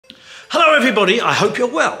Hello everybody, I hope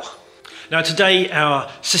you're well. Now today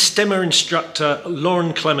our Systema instructor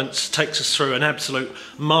Lauren Clements takes us through an absolute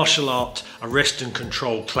martial art arrest and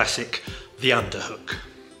control classic, the underhook.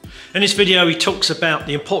 In this video he talks about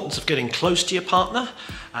the importance of getting close to your partner,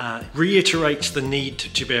 reiterates the need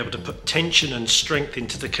to be able to put tension and strength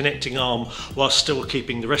into the connecting arm while still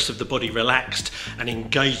keeping the rest of the body relaxed and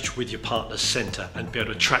engaged with your partner's centre and be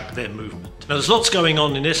able to track their movement. Now there's lots going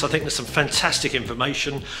on in this. I think there's some fantastic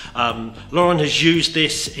information. Lauren has used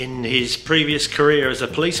this in his previous career as a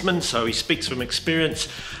policeman, so he speaks from experience,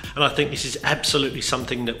 and I think this is absolutely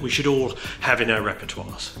something that we should all have in our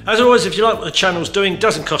repertoires. As always, if you like what the channel's doing,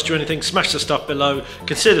 doesn't cost you anything, smash the stuff below,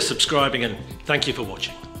 consider subscribing, and thank you for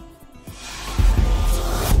watching.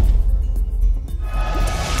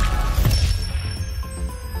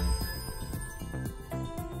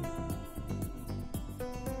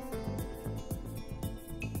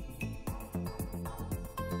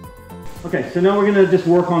 Okay, so now we're going to just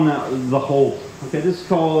work on the hold. Okay, this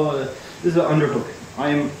is an underhook. I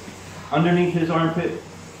am underneath his armpit,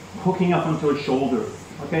 hooking up onto his shoulder.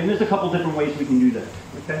 Okay, and there's a couple different ways we can do that.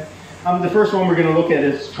 Okay, the first one we're going to look at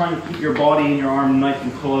is trying to keep your body and your arm nice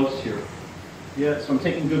and close here. Yeah, so I'm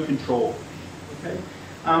taking good control. Okay,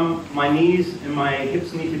 my knees and my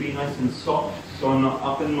hips need to be nice and soft, so I'm not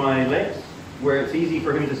up in my legs, where it's easy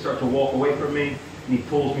for him to start to walk away from me, and he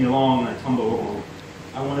pulls me along and I tumble over.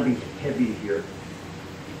 I want to be heavy here.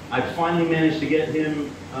 I finally managed to get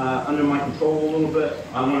him under my control a little bit.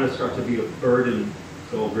 I want to start to be a burden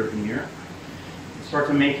over him here. Start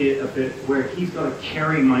to make it a bit where he's got to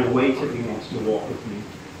carry my weight if he wants to walk with me.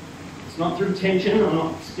 It's not through tension. I'm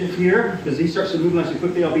not stiff here, because he starts to move nice and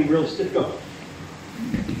quickly. I'll be real stiff. Go.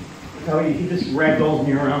 Look how he just ragdolls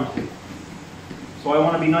me around. So I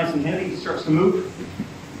want to be nice and heavy. He starts to move.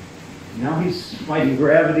 Now he's fighting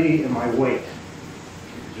gravity and my weight,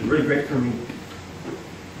 which is really great for me.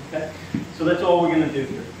 Okay, so that's all we're going to do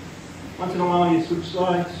here. Once in a while you switch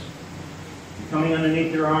sides. You're coming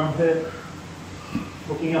underneath your armpit,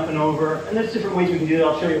 hooking up and over, and there's different ways we can do that.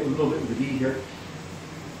 I'll show you a little bit with the V here.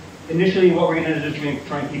 Initially what we're going to do is we're going to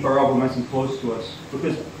try and keep our elbow nice and close to us,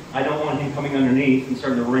 because I don't want him coming underneath and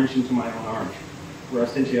starting to wrench into my own arm, where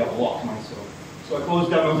essentially I've locked myself. So I close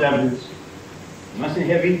down those avenues. Nice and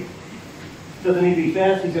heavy. Doesn't need to be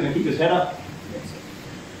fast. He's going to keep his head up.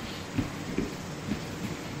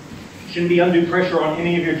 Shouldn't be undue pressure on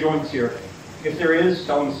any of your joints here. If there is,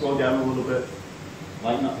 tell them to slow down a little bit.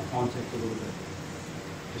 Lighten up the contact a little bit.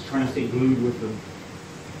 Just trying to stay glued with them.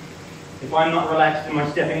 If I'm not relaxed in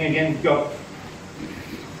my stepping again, go.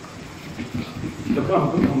 So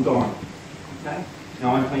I'm going. Okay?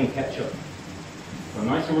 Now I'm playing catch up. So I'm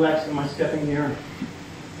nice and relaxed in my stepping here,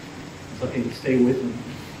 so I can stay with them.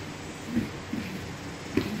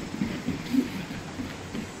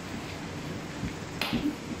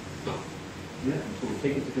 Yeah, so we'll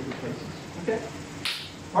take it to different places. Okay.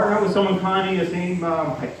 Partner with someone kind of the same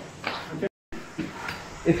height. Okay.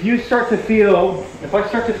 If I start to feel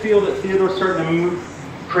that Theodore's starting to move,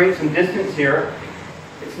 create some distance here,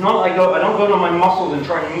 it's not like I don't go to my muscles and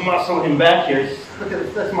try and muscle him back here. Look at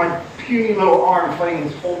this, that's my puny little arm fighting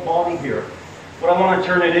his whole body here. What I want to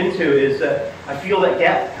turn it into is that I feel that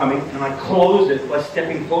gap coming and I close it by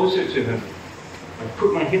stepping closer to him. I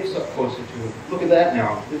put my hips up closer to him. Look at that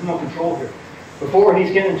now. There's no control here. Before,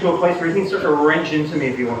 he's getting into a place where he can start to wrench into me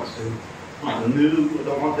if he wants to. I'm like, no, I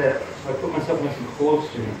don't want that. So I put myself nice and close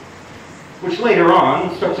to him. Which later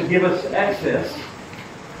on starts to give us access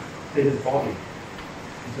to his body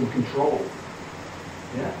and some control.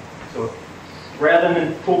 Yeah. So rather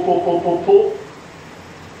than pull,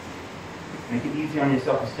 make it easy on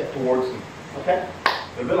yourself and step towards him. Okay?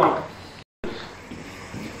 A little bit longer.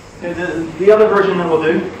 Okay, the other version that we'll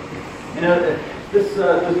do,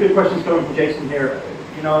 there's good questions coming from Jason here,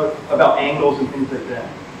 about angles and things like that.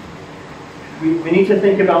 We need to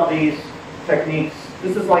think about these techniques.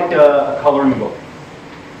 This is like a coloring book.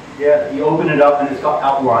 Yeah, you open it up and it's got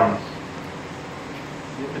outlines.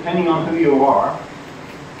 Depending on who you are,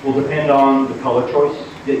 will depend on the color choice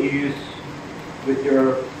that you use in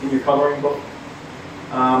your coloring book.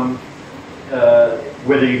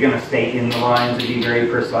 Whether you're going to stay in the lines and be very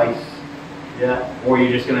precise. Yeah, or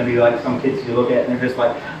you're just going to be like some kids you look at and they're just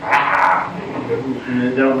like, ah, and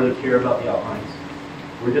they don't really care about the outlines.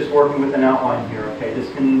 We're just working with an outline here, okay?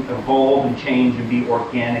 This can evolve and change and be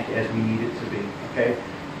organic as we need it to be, okay?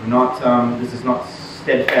 We're not, this is not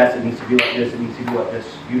steadfast, it needs to be like this, it needs to be like this.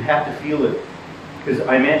 You have to feel it. Because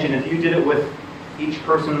I imagine if you did it with each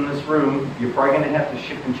person in this room, you're probably going to have to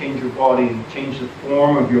shift and change your body and change the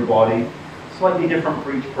form of your body. Slightly different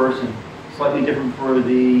for each person. Slightly different for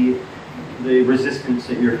the the resistance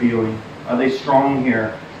that you're feeling? Are they strong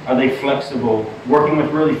here? Are they flexible? Working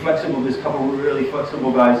with really flexible, there's a couple of really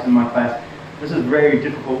flexible guys in my class. This is very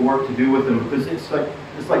difficult work to do with them because it's like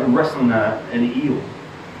wrestling an eel.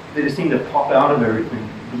 They just seem to pop out of everything.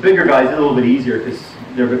 The bigger guys are a little bit easier because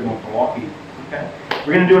they're a bit more blocky. Okay?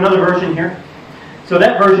 We're going to do another version here. So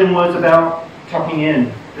that version was about tucking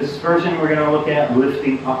in. This version we're going to look at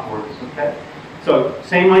lifting upwards. Okay? So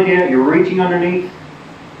same idea. You're reaching underneath.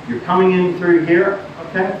 You're coming in through here.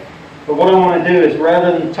 Okay? But what I want to do is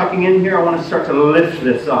rather than tucking in here, I want to start to lift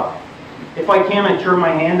this up. If I can, I turn my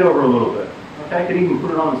hand over a little bit. Okay? I could even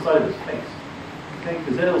put it on the side of his face. Okay?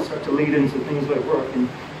 Because that'll start to lead into things like where I can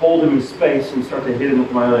hold him in space and start to hit him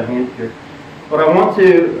with my other hand here. But I want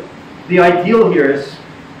to, the ideal here is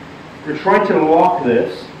you're trying to lock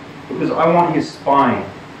this because I want his spine.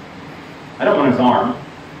 I don't want his arm.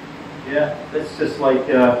 Yeah, that's just like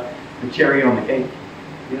the cherry on the cake.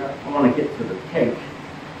 Yeah, I want to get to the cake.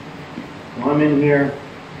 When I'm in here,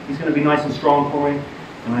 he's going to be nice and strong for me,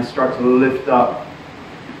 and I start to lift up.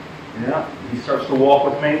 Yeah, he starts to walk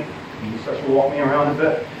with me. He starts to walk me around a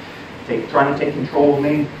bit, trying to take control of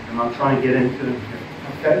me, and I'm trying to get into him here.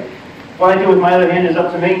 Okay? What I do with my other hand is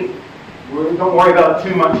up to me. Don't worry about it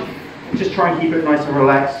too much. Just try and keep it nice and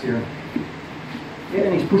relaxed here. Yeah,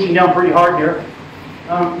 and he's pushing down pretty hard here.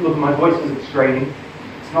 Look, my voice isn't straining.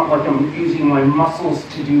 It's not like I'm using my muscles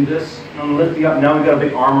to do this. I'm lifting up. Now we've got a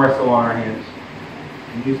big arm wrestle on our hands.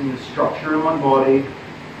 I'm using the structure of my body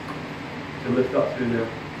to lift up through there.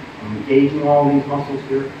 I'm engaging all these muscles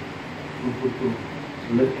here.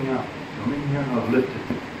 So lifting up. Come in here and I've lifted.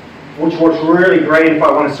 Which works really great if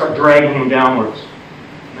I want to start dragging him downwards.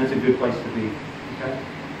 And that's a good place to be. Okay?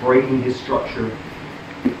 Breaking his structure.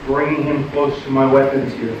 Bringing him close to my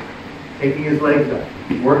weapons here. Taking his legs up.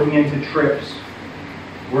 Working into trips.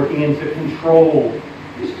 Working into control.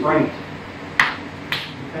 Restraint.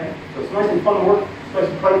 Okay? So it's nice and fun to work. It's nice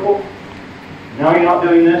and playful. Now you're not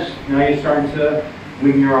doing this. Now you're starting to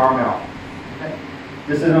wing your arm out. Okay?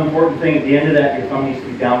 This is an important thing. At the end of that, your thumb needs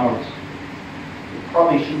to be downwards. You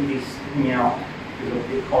probably shouldn't be sticking out because it'll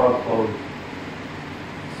get caught up close.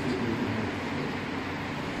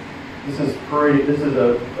 This is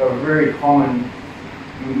a very common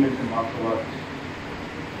movement in martial arts.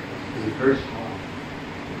 This is very strong.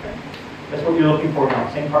 Okay. That's what you're looking for now.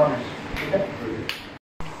 Same partners. Okay. Very good.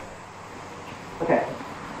 Okay.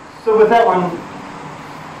 So with that one,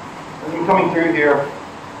 I'm coming through here,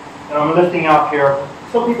 and I'm lifting up here.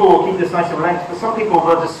 Some people will keep this nice and relaxed, but some people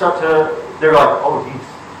will just start to. They're like, oh,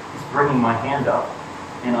 he's bringing my hand up,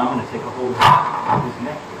 and I'm going to take a hold of his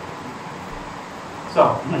neck here.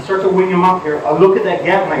 So, when I start to wing him up here, I look at that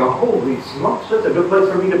gap and I go, holy smokes, that's a good place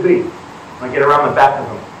for me to be. And I get around the back of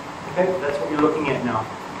him. Okay, that's what you're looking at now.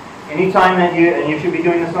 Anytime that you should be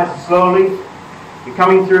doing this nice and slowly, you're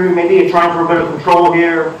coming through, maybe you're trying for a bit of control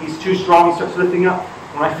here, he's too strong, he starts lifting up,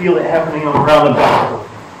 and I feel it happening around the back of him.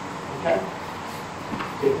 Okay?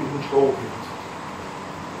 Taking control here.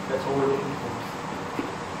 That's what we're looking for.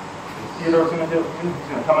 See what I was going to do? He's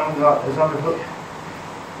going to come into his underhook.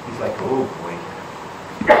 He's like, oh boy.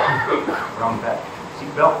 Around the back.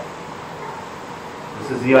 Seatbelt.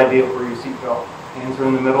 This is the idea for your seatbelt. Hands are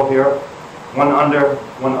in the middle here. One under,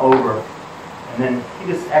 one over. And then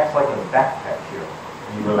he just acts like a backpack here.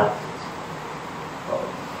 And he relaxes.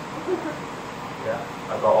 Yeah,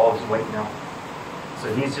 I've got all his weight now.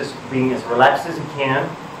 So he's just being as relaxed as he can.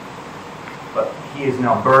 But he is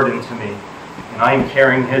now burdened to me. And I am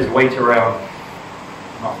carrying his weight around.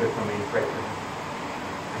 Not good for me, great for him.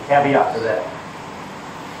 The caveat to that.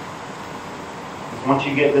 Once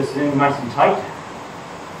you get this in nice and tight,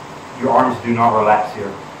 your arms do not relax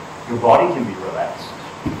here. Your body can be relaxed.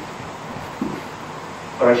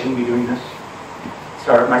 But I shouldn't be doing this.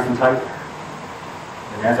 Start it nice and tight.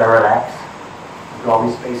 And as I relax, look at all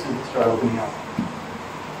these spaces that start opening up.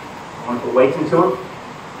 I want to put weight into it.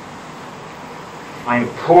 I am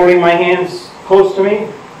pulling my hands close to me.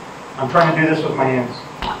 I'm trying to do this with my hands.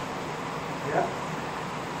 Yeah.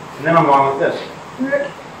 And then I'm going like this.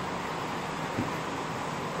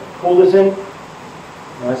 Pull this in,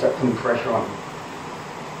 and I start putting pressure on it.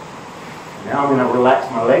 Now I'm going to relax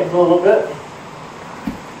my legs a little bit.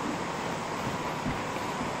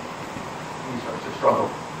 And he starts to struggle.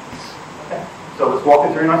 Okay. So it's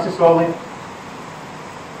walking through nice and slowly.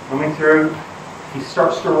 Coming through, he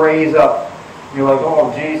starts to raise up. You're like,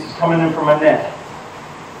 oh geez, it's coming in from my neck.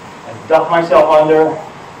 I duck myself under,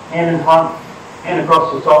 hand in front, hand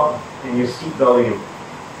across the top, and you're seat bellying him.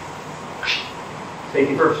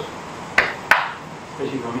 Safety first.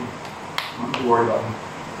 Especially for me. I'm not too worried about him.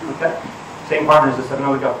 Okay? Same partners, let's have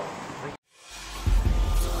another go.